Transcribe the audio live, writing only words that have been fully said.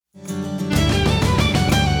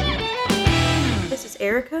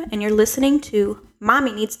Erica, and you're listening to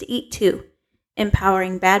Mommy Needs to Eat Too,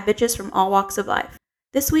 empowering bad bitches from all walks of life.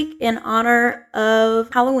 This week, in honor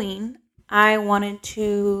of Halloween, I wanted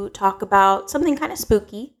to talk about something kind of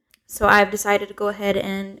spooky, so I've decided to go ahead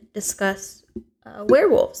and discuss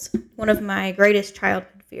werewolves, one of my greatest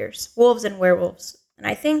childhood fears, wolves and werewolves. And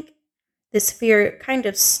I think this fear kind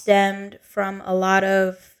of stemmed from a lot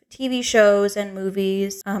of TV shows and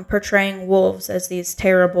movies portraying wolves as these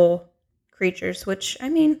terrible creatures, which, I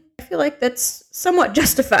mean, I feel like that's somewhat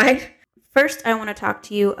justified. First, I want to talk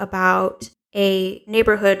to you about a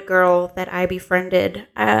neighborhood girl that I befriended.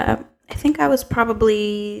 I think I was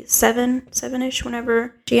probably seven-ish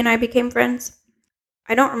whenever she and I became friends.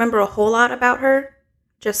 I don't remember a whole lot about her,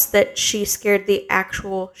 just that she scared the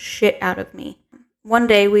actual shit out of me. One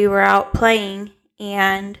day we were out playing,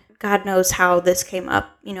 and God knows how this came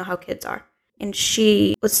up. You know how kids are. And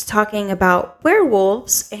she was talking about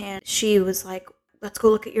werewolves, and she was like, let's go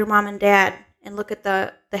look at your mom and dad and look at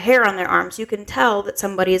the hair on their arms. You can tell that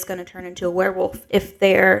somebody is going to turn into a werewolf if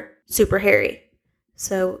they're super hairy.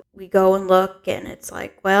 So we go and look, and it's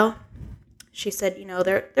like, well, she said, you know,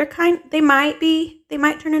 they might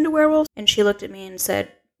turn into werewolves. And she looked at me and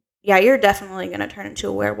said, yeah, you're definitely going to turn into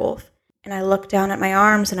a werewolf. And I looked down at my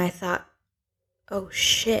arms and I thought, oh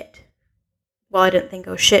shit. Well, I didn't think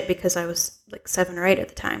oh shit because I was like 7 or 8 at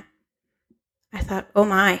the time. I thought, oh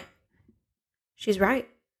my, she's right.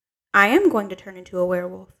 I am going to turn into a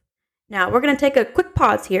werewolf. Now, we're going to take a quick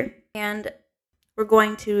pause here, and we're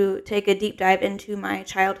going to take a deep dive into my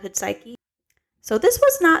childhood psyche. So this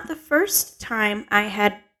was not the first time I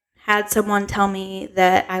had someone tell me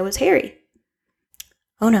that I was hairy.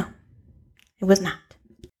 Oh no, it was not.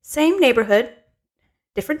 Same neighborhood,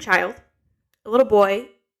 different child, a little boy,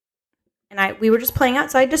 and we were just playing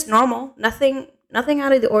outside, just normal, nothing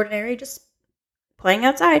out of the ordinary, just playing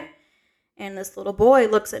outside. And this little boy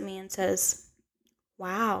looks at me and says,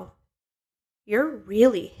 wow, you're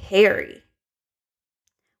really hairy.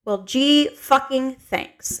 Well, gee fucking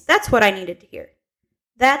thanks. That's what I needed to hear.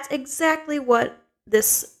 That's exactly what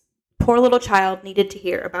this poor little child needed to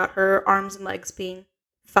hear about her arms and legs being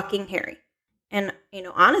fucking hairy. And, you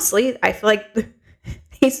know, honestly, I feel like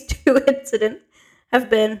these two incidents have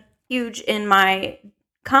been huge in my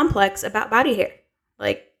complex about body hair.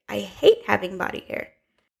 Like, I hate having body hair.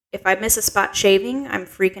 If I miss a spot shaving, I'm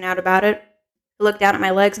freaking out about it. I look down at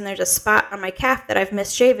my legs and there's a spot on my calf that I've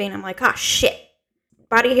missed shaving. I'm like, oh shit.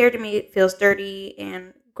 Body hair to me feels dirty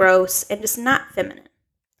and gross and just not feminine.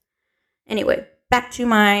 Anyway, back to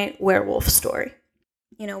my werewolf story.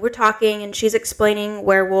 You know, we're talking and she's explaining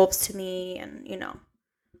werewolves to me and, you know,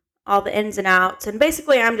 all the ins and outs. And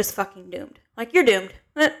basically, I'm just fucking doomed. Like, you're doomed.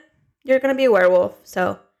 You're going to be a werewolf.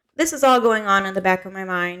 So this is all going on in the back of my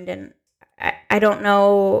mind. And I don't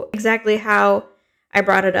know exactly how I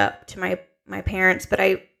brought it up to my parents, but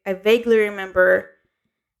I vaguely remember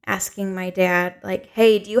asking my dad, like,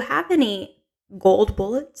 hey, do you have any gold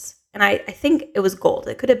bullets? And I think it was gold.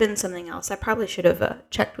 It could have been something else. I probably should have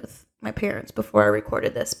checked with my parents before I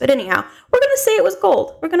recorded this. But anyhow, we're going to say it was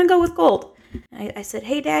gold. We're going to go with gold. I said,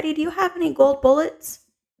 hey, Daddy, do you have any gold bullets?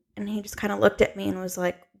 And he just kind of looked at me and was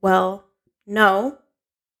like, well, no.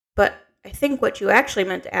 But I think what you actually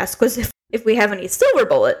meant to ask was if we have any silver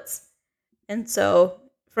bullets. And so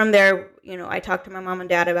from there, you know, I talked to my mom and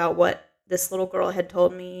dad about what this little girl had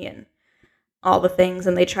told me and all the things.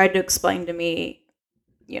 And they tried to explain to me,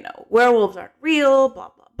 you know, werewolves aren't real, blah,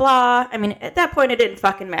 blah, blah. I mean, at that point, it didn't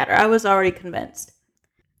fucking matter. I was already convinced.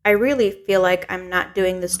 I really feel like I'm not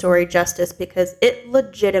doing the story justice because it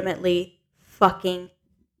legitimately fucking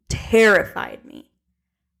terrified me.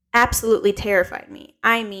 Absolutely terrified me.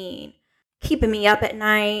 I mean, keeping me up at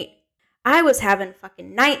night. I was having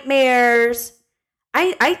fucking nightmares.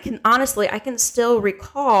 I can still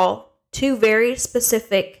recall 2 very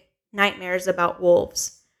specific nightmares about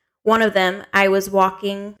wolves. One of them, I was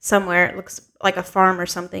walking somewhere, it looks like a farm or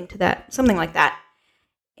something like that.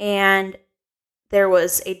 And there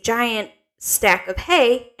was a giant stack of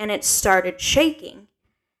hay and it started shaking.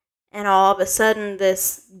 And all of a sudden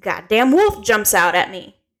this goddamn wolf jumps out at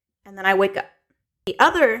me. And then I wake up. The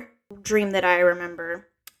other dream that I remember,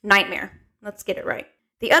 nightmare, let's get it right.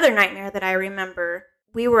 The other nightmare that I remember,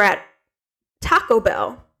 we were at Taco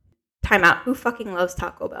Bell. Time out, who fucking loves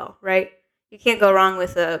Taco Bell, right? You can't go wrong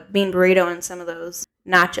with a bean burrito and some of those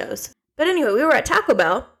nachos. But anyway, we were at Taco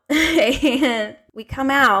Bell, and we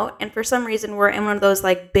come out, and for some reason, we're in one of those,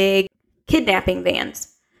 like, big kidnapping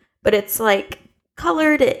vans. But it's, like,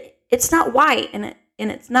 colored. It's not white, and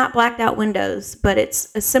it's not blacked out windows, but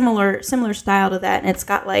it's a similar style to that, and it's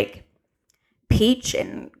got, like, peach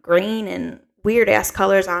and green and weird-ass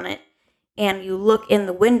colors on it. and you look in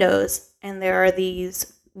the windows and there are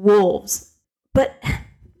these wolves. But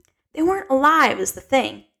they weren't alive is the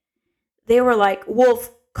thing. They were like wolf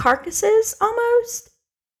carcasses almost.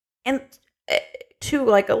 And to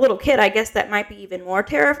like a little kid, I guess that might be even more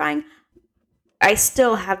terrifying. I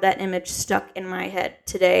still have that image stuck in my head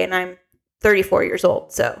today, and I'm 34 years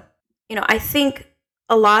old. So, I think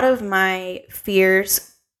a lot of my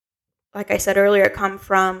fears, like I said earlier, come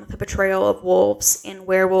from the portrayal of wolves and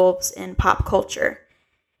werewolves in pop culture.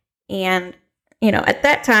 And, at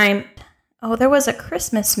that time, there was a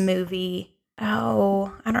Christmas movie. I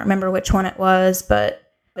don't remember which one it was, but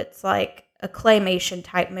it's like a claymation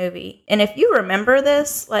type movie. And if you remember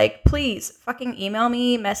this, like, please fucking email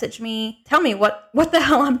me, message me, tell me what the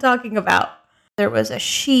hell I'm talking about. There was a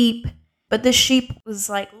sheep, but the sheep was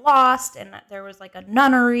like lost, and there was like a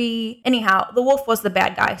nunnery. Anyhow, the wolf was the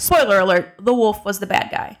bad guy. Spoiler alert, the wolf was the bad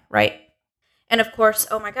guy, right? And of course,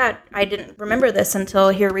 oh my God, I didn't remember this until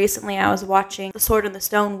here recently. I was watching The Sword and the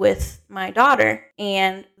Stone with my daughter,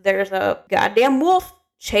 and there's a goddamn wolf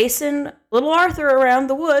chasing little Arthur around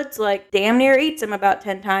the woods, like damn near eats him about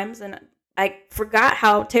 10 times. And I forgot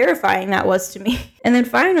how terrifying that was to me. And then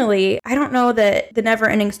finally, I don't know that The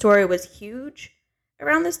Neverending Story was huge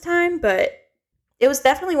around this time, but it was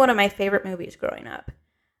definitely one of my favorite movies growing up.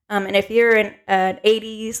 And if you're an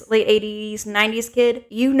 80s, late 80s, 90s kid,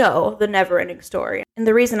 you know The Neverending Story. And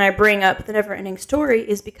the reason I bring up The Neverending Story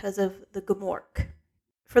is because of the Gmork.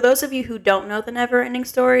 For those of you who don't know The Neverending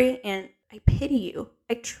Story, and I pity you.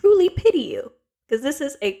 I truly pity you. Because this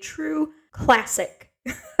is a true classic.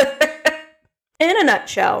 In a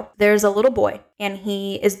nutshell, there's a little boy. And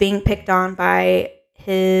he is being picked on by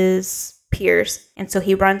his peers. And so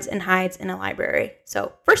he runs and hides in a library.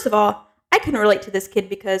 So first of all, I can relate to this kid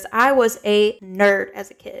because I was a nerd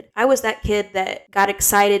as a kid. I was that kid that got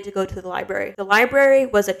excited to go to the library. The library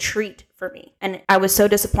was a treat for me. And I was so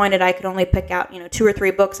disappointed I could only pick out, 2 or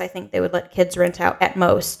 3 books I think they would let kids rent out at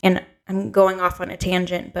most. And I'm going off on a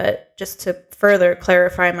tangent, but just to further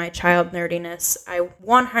clarify my child nerdiness, I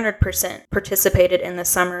 100% participated in the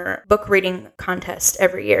summer book reading contest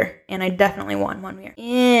every year. And I definitely won one year.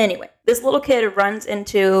 Anyway, this little kid runs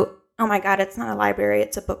into, oh my God, it's not a library,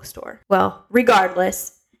 it's a bookstore. Well,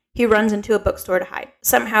 regardless, he runs into a bookstore to hide.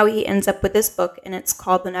 Somehow he ends up with this book, and it's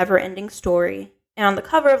called The Neverending Story. And on the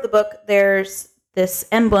cover of the book, there's this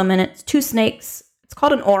emblem, and it's 2 snakes. It's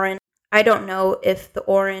called an orin. I don't know if the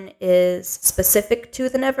orin is specific to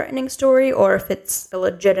The Neverending Story or if it's a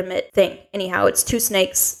legitimate thing. Anyhow, it's 2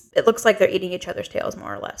 snakes. It looks like they're eating each other's tails,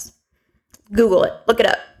 more or less. Google it. Look it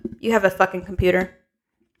up. You have a fucking computer.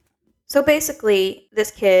 So basically,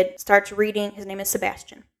 this kid starts reading. His name is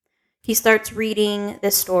Sebastian. He starts reading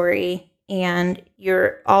this story, and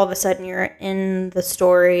all of a sudden you're in the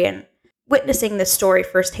story and witnessing this story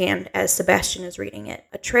firsthand as Sebastian is reading it.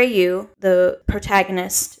 Atreyu, the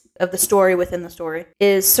protagonist of the story within the story,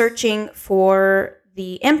 is searching for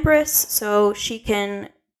the Empress so she can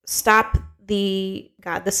stop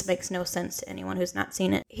God, this makes no sense to anyone who's not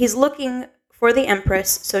seen it. He's looking for the Empress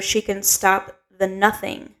so she can stop the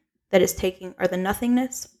nothing that is taking, or the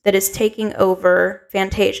nothingness that is taking over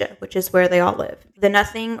Fantasia, which is where they all live. The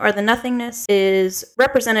nothing or the nothingness is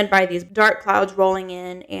represented by these dark clouds rolling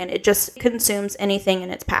in, and it just consumes anything in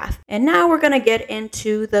its path. And now we're going to get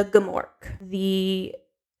into the Gmork, the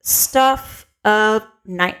stuff of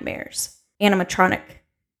nightmares, animatronic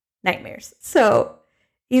nightmares. So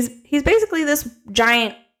he's basically this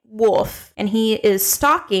giant wolf, and he is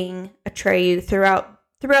stalking Atreyu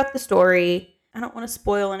throughout the story. I don't want to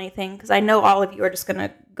spoil anything because I know all of you are just going to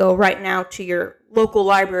go right now to your local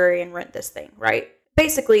library and rent this thing, right?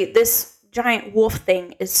 Basically, this giant wolf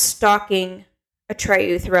thing is stalking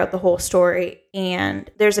Atreyu throughout the whole story, and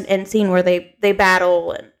there's an end scene where they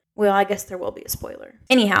battle, and well, I guess there will be a spoiler.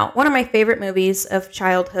 Anyhow, one of my favorite movies of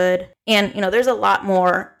childhood, and there's a lot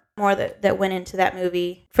more that went into that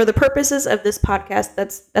movie. For the purposes of this podcast,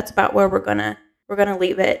 that's about where we're gonna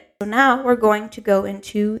leave it. So now we're going to go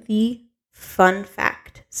into the fun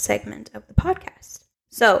fact segment of the podcast.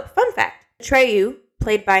 So, fun fact. Atreyu,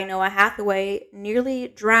 played by Noah Hathaway, nearly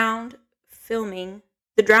drowned filming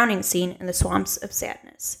the drowning scene in the Swamps of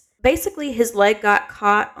Sadness. Basically, his leg got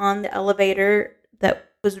caught on the elevator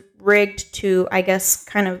that was rigged to, I guess,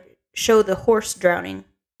 kind of show the horse drowning.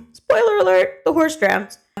 Spoiler alert, the horse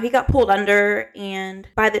drowns. He got pulled under, and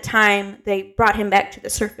by the time they brought him back to the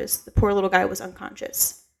surface, the poor little guy was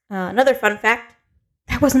unconscious. Another fun fact.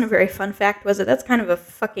 That wasn't a very fun fact, was it? That's kind of a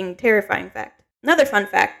fucking terrifying fact. Another fun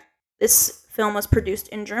fact. This film was produced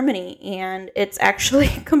in Germany, and it's actually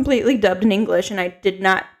completely dubbed in English, and I did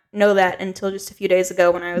not know that until just a few days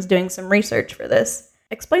ago when I was doing some research for this.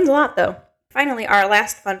 Explains a lot, though. Finally, our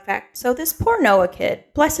last fun fact. So this poor Noah kid,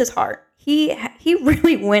 bless his heart, he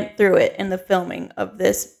really went through it in the filming of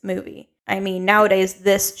this movie. I mean, nowadays,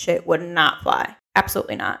 this shit would not fly.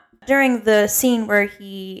 Absolutely not. During the scene where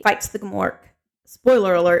he fights the Gmork,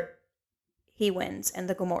 spoiler alert, he wins and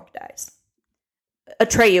the Gmork dies.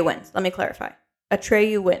 Atreyu wins. Let me clarify.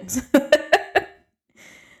 Atreyu wins.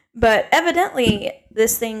 But evidently,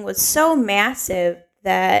 this thing was so massive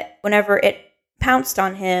that whenever it pounced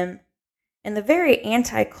on him, in the very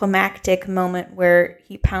anticlimactic moment where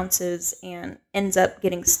he pounces and ends up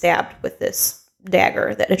getting stabbed with this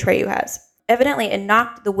dagger that Atreyu has, evidently it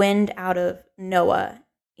knocked the wind out of Noah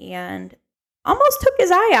and almost took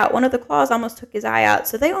his eye out. One of the claws almost took his eye out.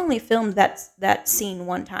 So they only filmed that scene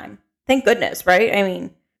one time. Thank goodness, right? I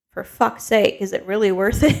mean, for fuck's sake, is it really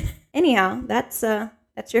worth it? Anyhow, that's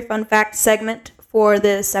your fun fact segment for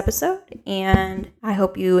this episode, and I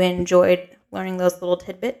hope you enjoyed learning those little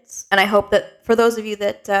tidbits. And I hope that for those of you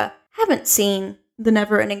that haven't seen The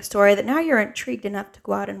Neverending Story, that now you're intrigued enough to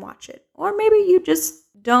go out and watch it. Or maybe you just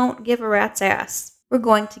don't give a rat's ass. We're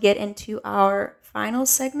going to get into our final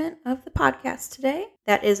segment of the podcast today.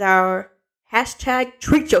 That is our hashtag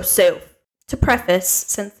treat yourself. To preface,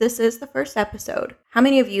 since this is the first episode, how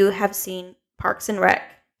many of you have seen Parks and Rec?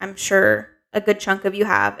 I'm sure a good chunk of you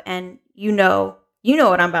have, and you know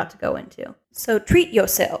what I'm about to go into. So Treat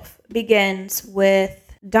Yourself begins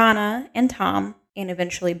with Donna and Tom, and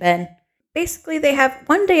eventually Ben. Basically, they have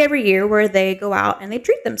one day every year where they go out and they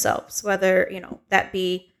treat themselves, whether, that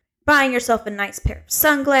be buying yourself a nice pair of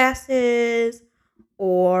sunglasses,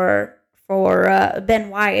 or for Ben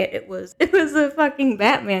Wyatt, it was a fucking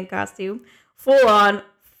Batman costume.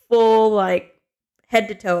 Full, head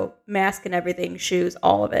to toe, mask and everything, shoes,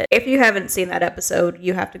 all of it. If you haven't seen that episode,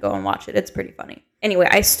 you have to go and watch it. It's pretty funny. Anyway,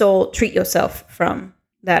 I stole Treat Yourself from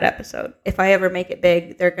that episode. If I ever make it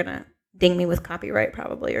big, they're going to ding me with copyright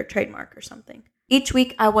probably, or trademark or something. Each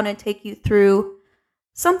week, I want to take you through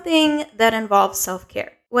something that involves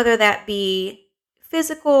self-care, whether that be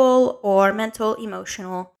physical or mental,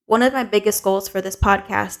 emotional. One of my biggest goals for this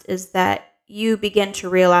podcast is that you begin to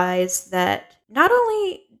realize that not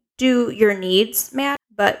only do your needs matter,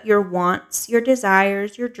 but your wants, your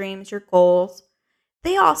desires, your dreams, your goals,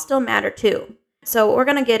 they all still matter too. So we're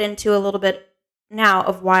going to get into a little bit now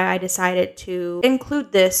of why I decided to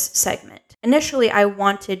include this segment. Initially, I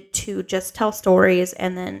wanted to just tell stories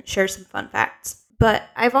and then share some fun facts. But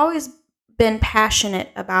I've always been passionate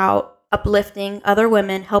about uplifting other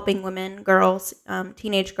women, helping women, girls,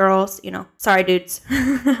 teenage girls, sorry dudes.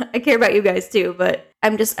 I care about you guys too, but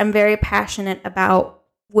I'm very passionate about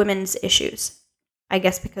women's issues. I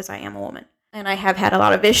guess because I am a woman and I have had a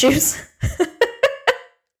lot of issues.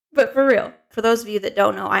 But for real, for those of you that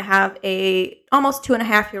don't know, I have a almost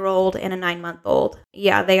 2.5-year-old and a 9-month-old.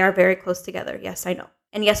 Yeah, they are very close together. Yes, I know.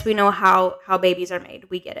 And yes, we know how babies are made.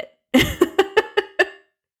 We get it.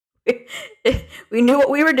 We knew what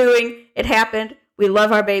we were doing. It happened. We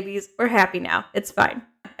love our babies. We're happy now. It's fine.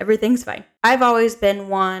 Everything's fine. I've always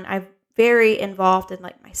been I'm very involved in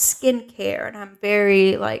my skincare, and I'm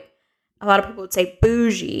very a lot of people would say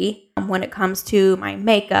bougie when it comes to my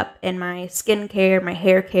makeup and my skincare, my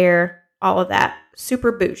hair care, all of that.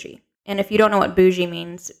 Super bougie. And if you don't know what bougie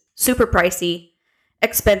means, super pricey,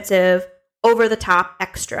 expensive, over the top,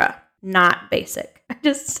 extra, not basic. I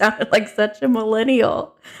just sounded like such a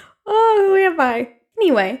millennial. Oh, who am I?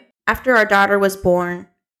 Anyway, after our daughter was born,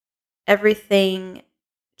 everything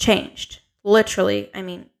changed. Literally, I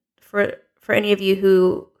mean, for any of you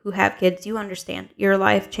who have kids, you understand. Your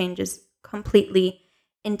life changes completely,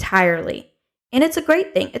 entirely. And it's a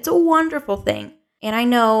great thing. It's a wonderful thing. And I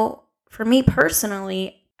know for me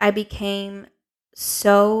personally, I became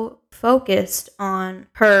so focused on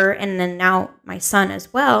her and then now my son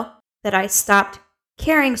as well that I stopped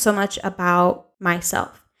caring so much about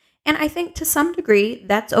myself. And I think to some degree,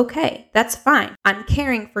 that's okay. That's fine. I'm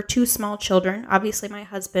caring for 2 small children. Obviously, my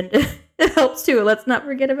husband helps too. Let's not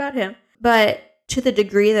forget about him. But to the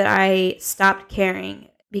degree that I stopped caring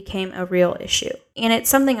became a real issue. And it's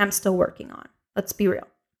something I'm still working on. Let's be real.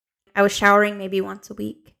 I was showering maybe once a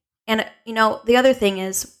week. And, the other thing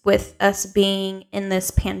is with us being in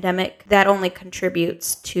this pandemic, that only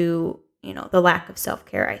contributes to, the lack of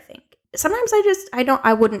self-care, I think. Sometimes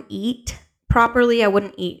I wouldn't eat properly. I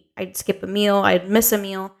wouldn't eat. I'd skip a meal. I'd miss a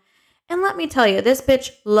meal. And let me tell you, this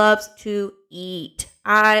bitch loves to eat.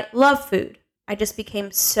 I love food. I just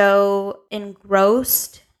became so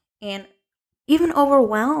engrossed and even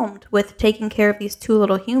overwhelmed with taking care of these 2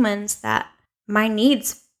 little humans that my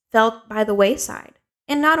needs fell by the wayside.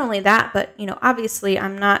 And not only that, but, obviously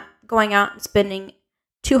I'm not going out and spending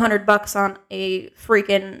 $200 on a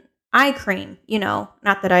freaking eye cream,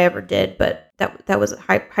 not that I ever did, but that was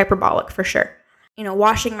hyperbolic for sure.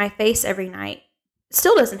 Washing my face every night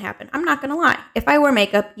still doesn't happen. I'm not going to lie. If I wear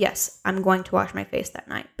makeup, yes, I'm going to wash my face that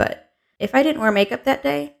night. But if I didn't wear makeup that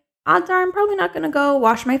day, odds are I'm probably not going to go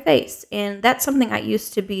wash my face. And that's something I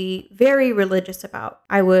used to be very religious about.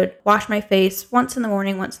 I would wash my face once in the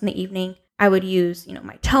morning, once in the evening. I would use,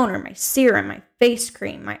 my toner, my serum, my face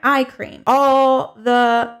cream, my eye cream, all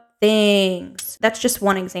the things. That's just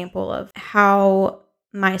one example of how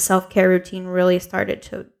my self-care routine really started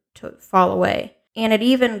to fall away. And it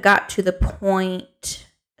even got to the point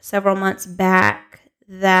several months back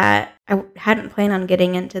that I hadn't planned on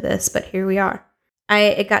getting into this, but here we are.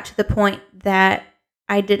 It got to the point that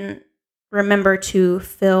I didn't remember to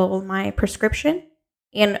fill my prescription.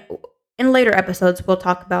 And in later episodes, we'll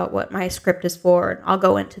talk about what my script is for, and I'll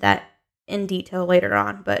go into that in detail later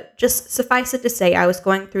on. But just suffice it to say, I was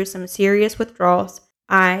going through some serious withdrawals.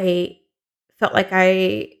 I felt like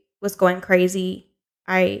I was going crazy.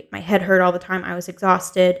 My head hurt all the time. I was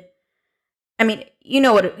exhausted. I mean, you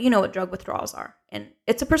know what drug withdrawals are. And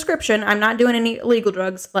it's a prescription. I'm not doing any illegal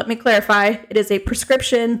drugs. Let me clarify. It is a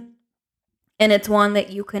prescription, and it's one that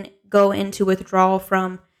you can go into withdrawal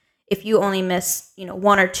from if you only miss,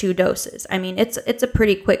 1 or 2 doses. I mean, it's a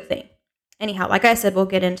pretty quick thing. Anyhow, like I said, we'll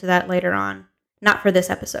get into that later on. Not for this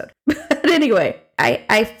episode. But anyway,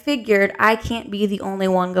 I figured I can't be the only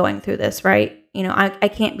one going through this, right? I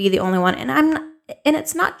can't be the only one. And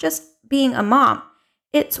it's not just being a mom.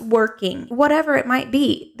 It's working, whatever it might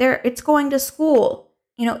be. It's going to school.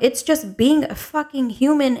 It's just being a fucking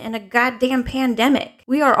human in a goddamn pandemic.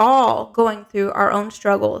 We are all going through our own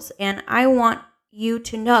struggles, and I want you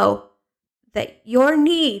to know that your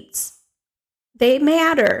needs, they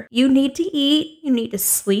matter. You need to eat, you need to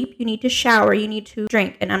sleep, you need to shower, you need to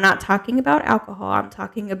drink. And I'm not talking about alcohol, I'm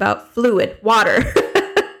talking about fluid, water.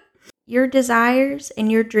 Your desires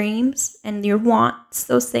and your dreams and your wants,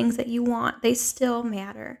 those things that you want, they still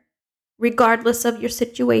matter. Regardless of your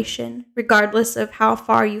situation, regardless of how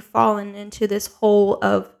far you've fallen into this hole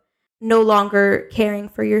of no longer caring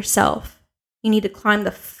for yourself, you need to climb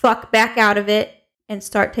the fuck back out of it and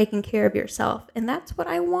start taking care of yourself. And that's what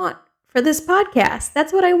I want for this podcast.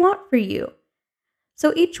 That's what I want for you.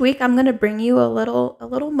 So each week I'm going to bring you a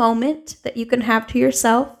little moment that you can have to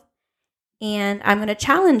yourself. And I'm going to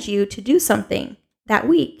challenge you to do something that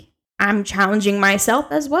week. I'm challenging myself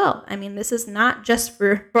as well. I mean, this is not just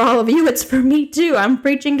for all of you. It's for me too. I'm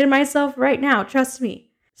preaching to myself right now. Trust me.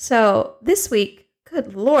 So this week,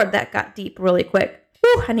 good Lord, that got deep really quick.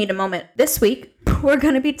 Whew, I need a moment. This week, we're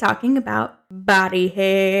going to be talking about body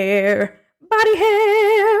hair. Body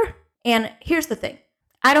hair. And here's the thing.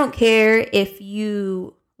 I don't care if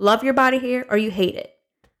you love your body hair or you hate it.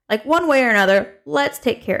 Like one way or another, let's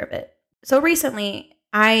take care of it. So recently,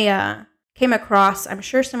 I came across, I'm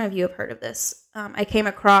sure some of you have heard of this, I came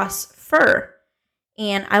across Fur,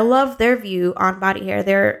 and I love their view on body hair.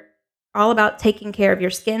 They're all about taking care of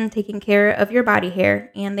your skin, taking care of your body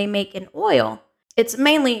hair, and they make an oil. It's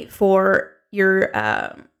mainly for your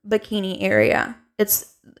bikini area. It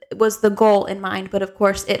was the goal in mind, but of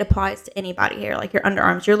course it applies to any body hair, like your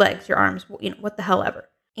underarms, your legs, your arms, what the hell ever.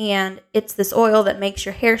 And it's this oil that makes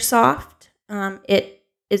your hair soft. It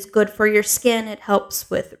is good for your skin. It helps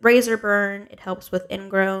with razor burn. It helps with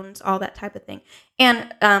ingrowns, all that type of thing.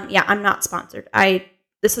 And yeah, I'm not sponsored.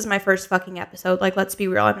 This is my first fucking episode. Like, let's be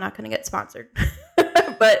real. I'm not going to get sponsored.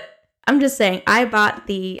 But I'm just saying, I bought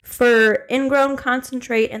the Fur Ingrown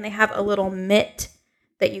Concentrate, and they have a little mitt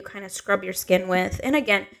that you kind of scrub your skin with. And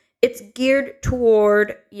again, it's geared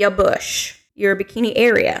toward your bush, your bikini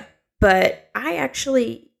area. But I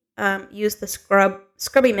actually use the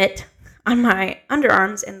scrubby mitt on my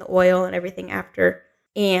underarms and the oil and everything after.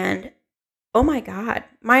 And oh my God,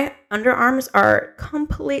 my underarms are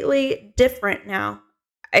completely different now.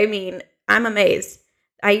 I mean, I'm amazed.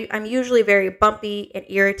 I'm usually very bumpy and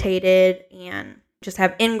irritated and just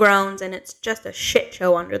have ingrowns, and it's just a shit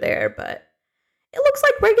show under there, but it looks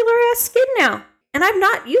like regular ass skin now. And I've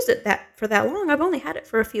not used it for that long. I've only had it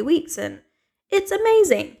for a few weeks, and it's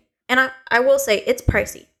amazing. And I will say it's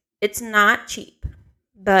pricey. It's not cheap,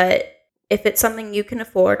 but if it's something you can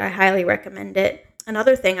afford, I highly recommend it.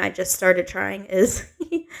 Another thing I just started trying is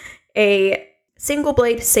a single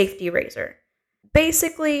blade safety razor.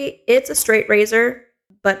 Basically, it's a straight razor,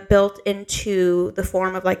 but built into the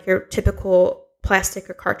form of like your typical plastic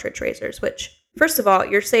or cartridge razors, which, first of all,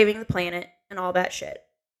 you're saving the planet and all that shit.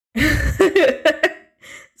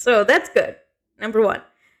 So that's good, number one.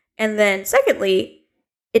 And then secondly,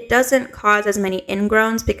 it doesn't cause as many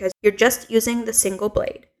ingrowns because you're just using the single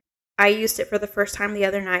blade. I used it for the first time the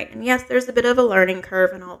other night. And yes, there's a bit of a learning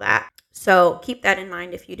curve and all that. So keep that in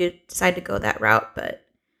mind if you do decide to go that route. But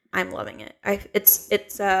I'm loving it.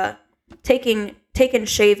 It's taking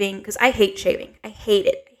shaving, because I hate shaving. I hate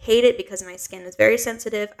it. I hate it because my skin is very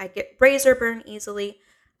sensitive. I get razor burn easily.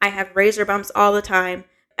 I have razor bumps all the time.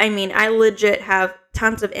 I mean, I legit have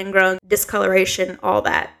tons of ingrown, discoloration, all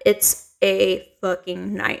that. It's a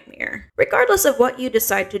fucking nightmare. Regardless of what you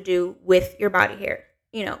decide to do with your body hair,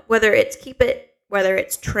 you know, whether it's keep it, whether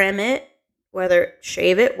it's trim it, whether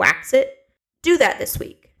shave it, wax it, do that this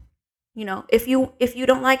week. You know, if you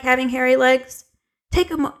don't like having hairy legs, take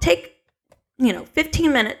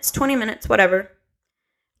 15 minutes, 20 minutes, whatever.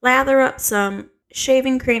 Lather up some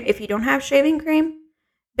shaving cream. If you don't have shaving cream,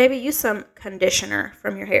 baby, use some conditioner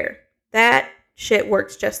from your hair. That shit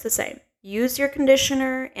works just the same. Use your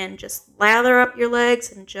conditioner and just lather up your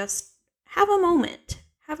legs and just have a moment.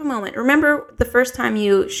 Have a moment. Remember the first time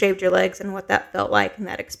you shaved your legs and what that felt like in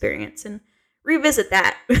that experience, and revisit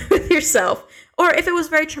that with yourself. Or if it was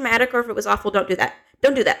very traumatic or if it was awful, don't do that.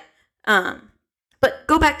 Don't do that. But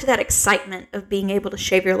go back to that excitement of being able to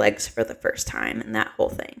shave your legs for the first time and that whole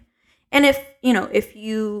thing. And if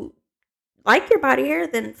you like your body hair,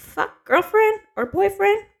 then fuck girlfriend or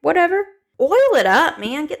boyfriend, whatever. Oil it up,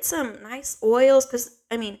 man. Get some nice oils, because,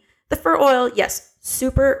 I mean, the fur oil, yes,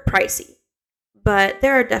 super pricey. But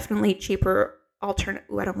there are definitely cheaper I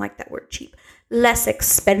don't like that word cheap. Less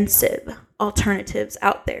expensive alternatives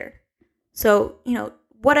out there. So,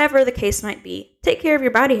 whatever the case might be, take care of your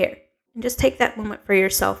body hair. And just take that moment for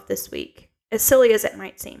yourself this week, as silly as it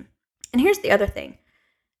might seem. And here's the other thing.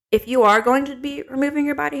 If you are going to be removing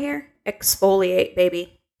your body hair, exfoliate,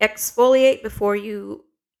 baby. Exfoliate before you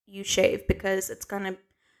shave, because it's going to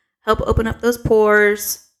help open up those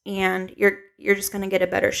pores, and you're just going to get a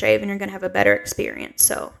better shave, and you're going to have a better experience.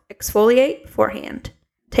 So exfoliate beforehand.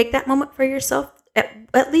 Take that moment for yourself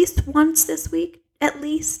at least once this week, at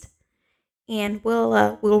least. And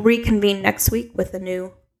we'll reconvene next week with a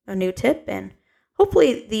new tip, and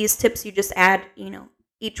hopefully these tips you just add,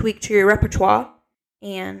 each week to your repertoire,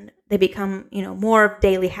 and they become, more of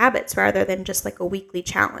daily habits rather than just like a weekly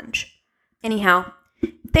challenge. Anyhow,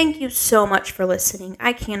 thank you so much for listening.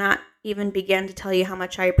 I cannot even begin to tell you how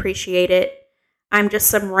much I appreciate it. I'm just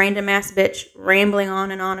some random ass bitch rambling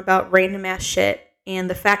on and on about random ass shit, and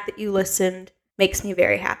the fact that you listened makes me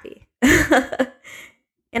very happy.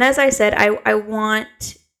 And as I said, I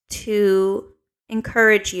want to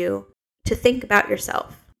encourage you to think about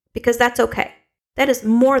yourself, because that's okay. That is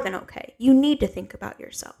more than okay. You need to think about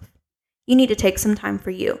yourself. You need to take some time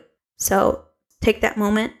for you. So take that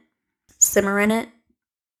moment, simmer in it,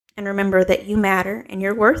 and remember that you matter and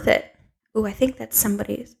you're worth it. Ooh, I think that's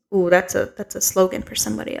somebody's. Ooh, that's a slogan for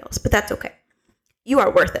somebody else, but that's okay. You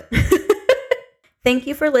are worth it. Thank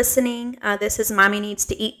you for listening. This is Mommy Needs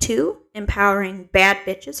to Eat Too, empowering bad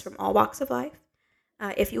bitches from all walks of life.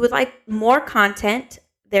 If you would like more content,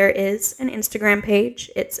 there is an Instagram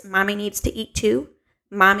page. It's Mommy Needs to Eat Too.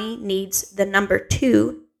 Mommy needs the number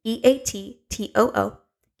 2, EATTOO.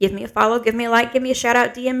 Give me a follow, give me a like, give me a shout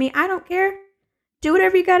out, DM me. I don't care. Do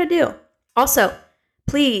whatever you got to do. Also,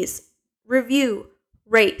 please review,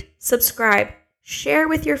 rate, subscribe, share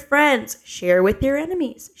with your friends, share with your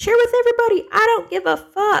enemies, share with everybody. I don't give a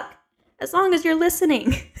fuck as long as you're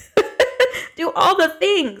listening. Do all the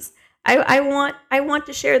things. I want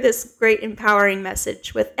to share this great empowering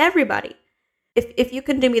message with everybody. If you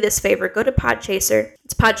can do me this favor, go to Podchaser.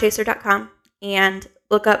 It's podchaser.com, and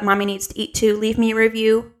look up Mommy Needs to Eat Too. Leave me a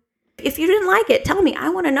review. If you didn't like it, tell me. I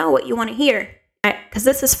want to know what you want to hear, because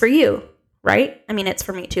this is for you, right? I mean, it's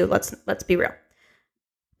for me too. Let's be real,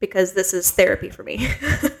 because this is therapy for me.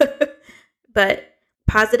 But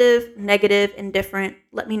positive, negative, indifferent.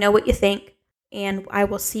 Let me know what you think. And I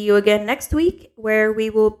will see you again next week, where we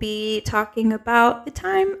will be talking about the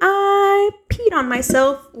time I peed on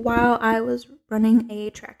myself while I was running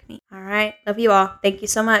a track meet. All right. Love you all. Thank you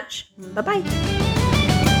so much. Bye-bye.